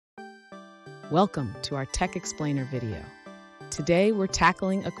Welcome to our Tech Explainer video. Today we're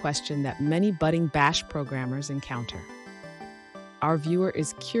tackling a question that many budding Bash programmers encounter. Our viewer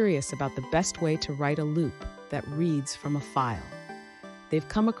is curious about the best way to write a loop that reads from a file. They've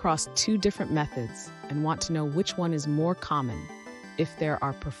come across two different methods and want to know which one is more common, if there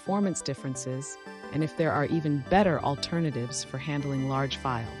are performance differences, and if there are even better alternatives for handling large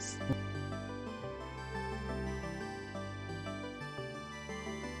files.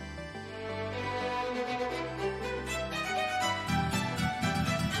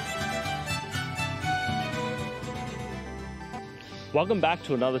 Welcome back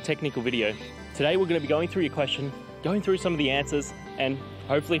to another technical video. Today we're going to be going through your question, going through some of the answers, and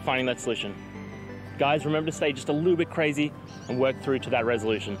hopefully finding that solution. Guys, remember to stay just a little bit crazy and work through to that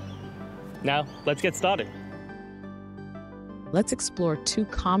resolution. Now, let's get started. Let's explore two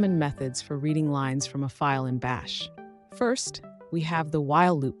common methods for reading lines from a file in Bash. First, we have the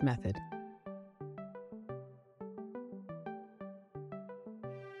while loop method.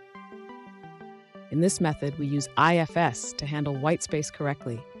 In this method, we use IFS to handle whitespace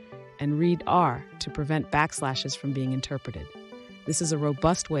correctly and read R to prevent backslashes from being interpreted. This is a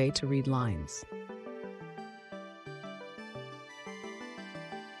robust way to read lines.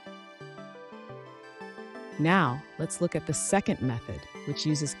 Now, let's look at the second method, which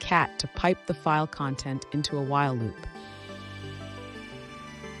uses cat to pipe the file content into a while loop.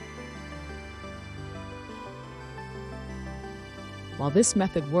 While this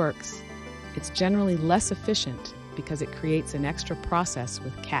method works, it's generally less efficient because it creates an extra process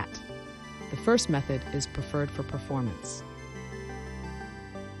with cat. The first method is preferred for performance.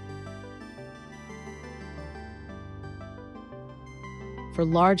 For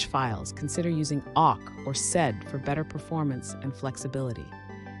large files, consider using awk or sed for better performance and flexibility.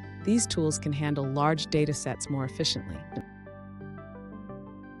 These tools can handle large data sets more efficiently.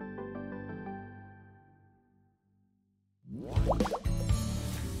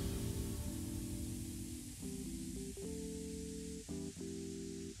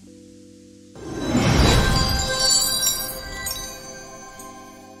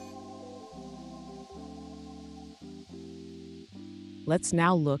 Let's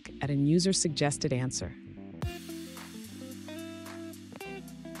now look at a user-suggested answer.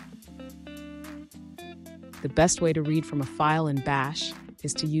 The best way to read from a file in Bash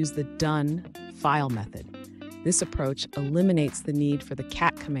is to use the done file method. This approach eliminates the need for the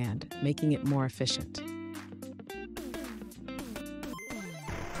cat command, making it more efficient.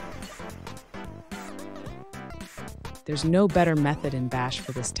 There's no better method in Bash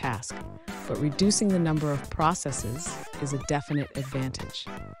for this task, but reducing the number of processes is a definite advantage.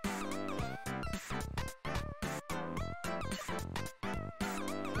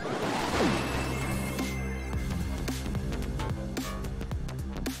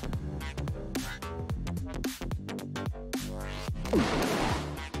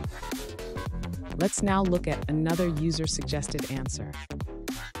 Let's now look at another user-suggested answer.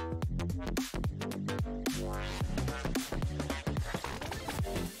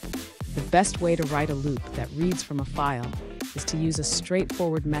 The best way to write a loop that reads from a file is to use a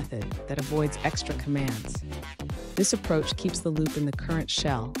straightforward method that avoids extra commands. This approach keeps the loop in the current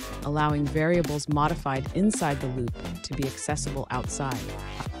shell, allowing variables modified inside the loop to be accessible outside.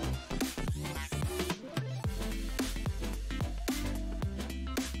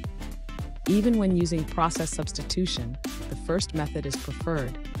 Even when using process substitution, the first method is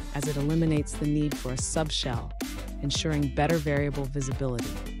preferred as it eliminates the need for a subshell, ensuring better variable visibility.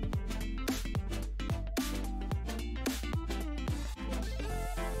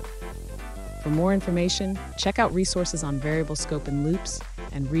 For more information, check out resources on variable scope and loops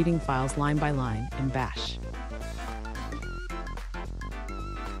and reading files line by line in Bash.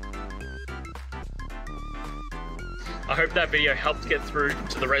 I hope that video helped get through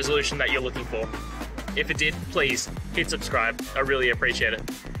to the resolution that you're looking for. If it did, please hit subscribe. I really appreciate it.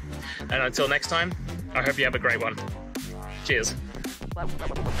 And until next time, I hope you have a great one. Cheers.